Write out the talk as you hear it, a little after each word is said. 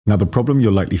Now, the problem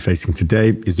you're likely facing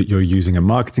today is that you're using a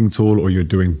marketing tool or you're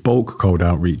doing bulk cold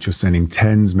outreach. You're sending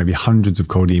tens, maybe hundreds of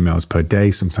cold emails per day,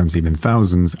 sometimes even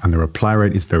thousands, and the reply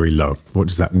rate is very low. What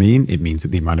does that mean? It means that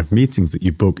the amount of meetings that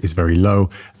you book is very low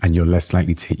and you're less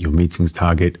likely to hit your meetings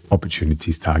target,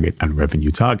 opportunities target, and revenue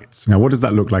targets. Now, what does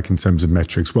that look like in terms of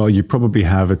metrics? Well, you probably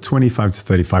have a 25 to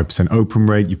 35% open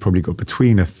rate. You've probably got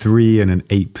between a 3 and an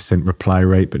 8% reply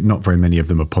rate, but not very many of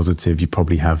them are positive. You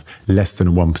probably have less than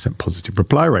a 1% positive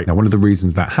reply rate. Now, one of the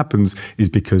reasons that happens is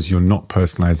because you're not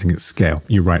personalizing at scale.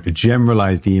 You write a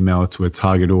generalized email to a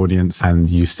target audience and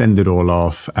you send it all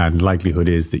off, and likelihood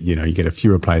is that, you get a few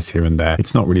replies here and there.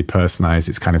 It's not really personalized.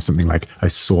 It's kind of something like, I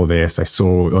saw this, I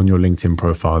saw on your LinkedIn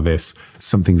profile this,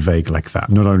 something vague like that.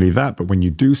 Not only that, but when you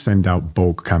do send out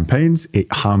bulk campaigns,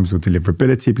 it harms your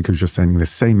deliverability because you're sending the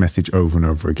same message over and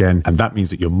over again. And that means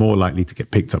that you're more likely to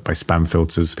get picked up by spam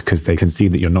filters because they can see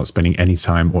that you're not spending any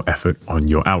time or effort on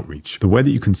your outreach. The way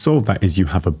that you can solve that is you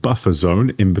have a buffer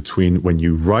zone in between when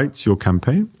you write your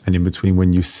campaign and in between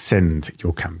when you send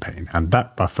your campaign. And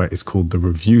that buffer is called the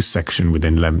review section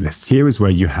within lemlist. Here is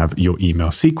where you have your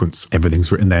email sequence.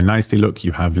 Everything's written there nicely. Look,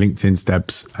 you have LinkedIn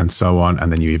steps and so on.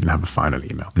 And then you even have a final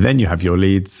email. Then you have your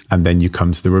leads and then you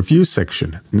come to the review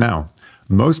section. Now,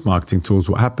 most marketing tools,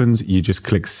 what happens, you just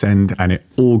click send and it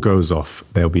all goes off.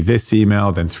 There'll be this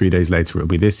email, then 3 days later, it'll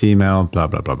be this email, blah,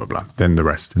 blah, blah, blah, blah. Then the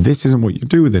rest. This isn't what you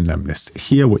do within lemlist.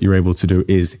 Here, what you're able to do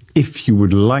is, if you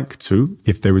would like to,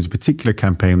 if there is a particular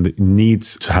campaign that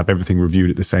needs to have everything reviewed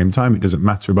at the same time, it doesn't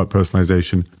matter about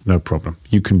personalization, no problem.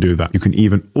 You can do that. You can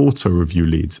even auto review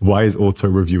leads. Why is auto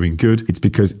reviewing good? It's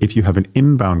because if you have an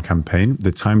inbound campaign,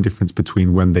 the time difference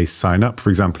between when they sign up, for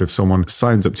example, if someone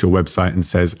signs up to your website and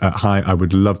says, hi, I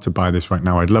would love to buy this right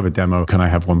now. I'd love a demo. Can I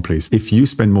have one, please? If you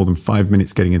spend more than 5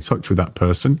 minutes getting in touch with that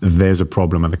person, there's a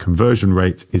problem. And the conversion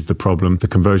rate is the problem. The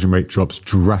conversion rate drops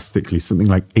drastically, something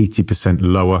like 80%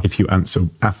 lower if you answer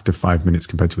after 5 minutes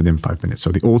compared to within 5 minutes. So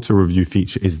the auto review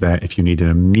feature is there if you need an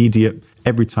immediate.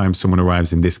 Every time someone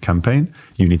arrives in this campaign,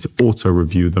 you need to auto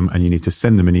review them and you need to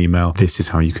send them an email. This is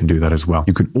how you can do that as well.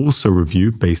 You can also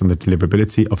review based on the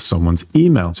deliverability of someone's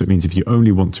email. So it means if you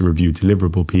only want to review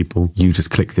deliverable people, you just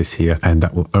click this here and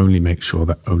that will only make sure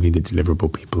that only the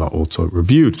deliverable people are auto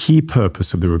reviewed. Key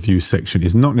purpose of the review section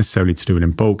is not necessarily to do it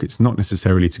in bulk. It's not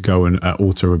necessarily to go and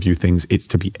auto review things. It's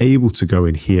to be able to go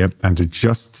in here and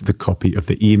adjust the copy of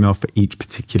the email for each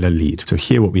particular lead. So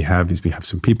here what we have is we have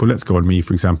some people. Let's go on me,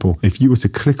 for example. If you were to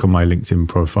click on my LinkedIn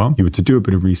profile, you were to do a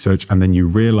bit of research and then you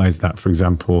realize that, for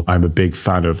example, I'm a big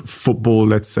fan of football,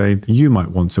 let's say, you might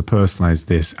want to personalize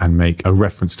this and make a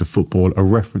reference to football, a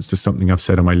reference to something I've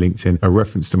said on my LinkedIn, a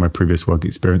reference to my previous work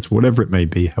experience, whatever it may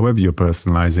be, however you're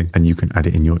personalizing, and you can add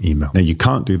it in your email. Now, you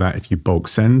can't do that if you bulk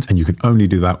send, and you can only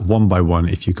do that one by one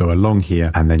if you go along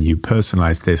here and then you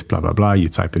personalize this, blah, blah, blah. You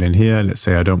type it in here. Let's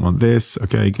say I don't want this.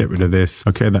 Okay, get rid of this.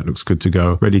 Okay, that looks good to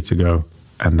go, ready to go.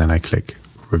 And then I click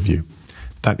review.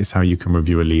 That is how you can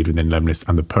review a lead within lemlist.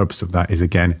 And the purpose of that is,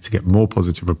 again, to get more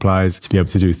positive replies, to be able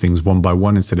to do things one by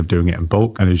one instead of doing it in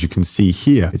bulk. And as you can see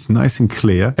here, it's nice and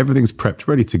clear. Everything's prepped,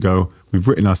 ready to go. We've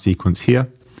written our sequence here.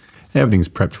 Everything's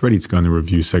prepped, ready to go in the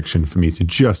review section for me to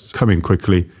just come in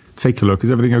quickly, take a look. Is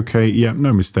everything okay? Yeah,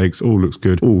 no mistakes. All looks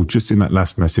good. Oh, just in that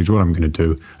last message, what I'm going to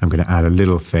do, I'm going to add a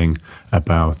little thing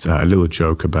about, a little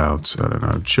joke about, I don't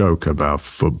know, joke about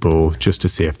football, just to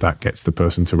see if that gets the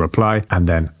person to reply. And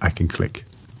then I can click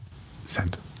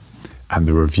send. And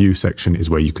the review section is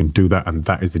where you can do that. And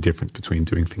that is the difference between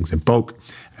doing things in bulk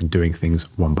and doing things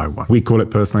one by one. We call it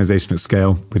personalization at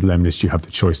scale. With lemlist, you have the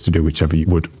choice to do whichever you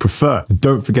would prefer.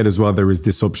 Don't forget as well, there is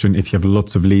this option if you have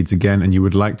lots of leads again and you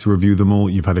would like to review them all.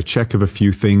 You've had a check of a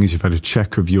few things. You've had a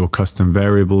check of your custom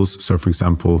variables. So for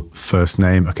example, first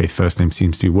name. Okay, first name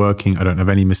seems to be working. I don't have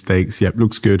any mistakes. Yep,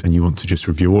 looks good. And you want to just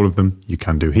review all of them. You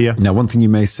can do here. Now, one thing you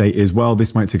may say is, well,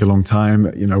 this might take a long time.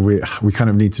 We kind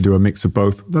of need to do a mix of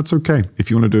both. That's okay.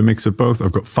 If you want to do a mix of both,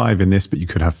 I've got 5 in this, but you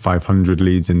could have 500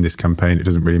 leads in this campaign. It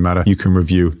doesn't really matter. You can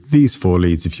review these 4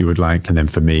 leads if you would like. And then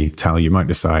for me, Tal, you might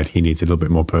decide he needs a little bit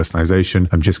more personalization.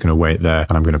 I'm just going to wait there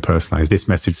and I'm going to personalize this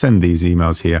message, send these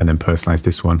emails here, and then personalize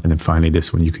this one. And then finally,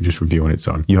 this one you can just review on its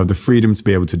own. You have the freedom to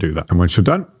be able to do that. And once you're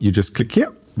done, you just click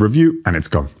here, review, and it's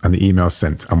gone. And the email's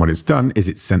sent. And what it's done is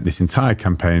it's sent this entire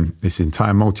campaign, this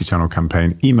entire multi-channel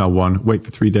campaign, email 1, wait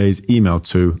for 3 days, email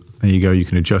 2. There you go. You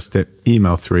can adjust it.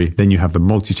 Email 3. Then you have the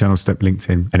multi-channel step linked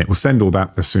in and it will send all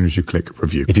that as soon as you click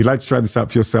review. If you'd like to try this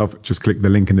out for yourself, just click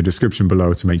the link in the description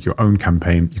below to make your own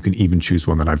campaign. You can even choose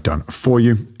one that I've done for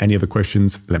you. Any other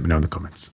questions? Let me know in the comments.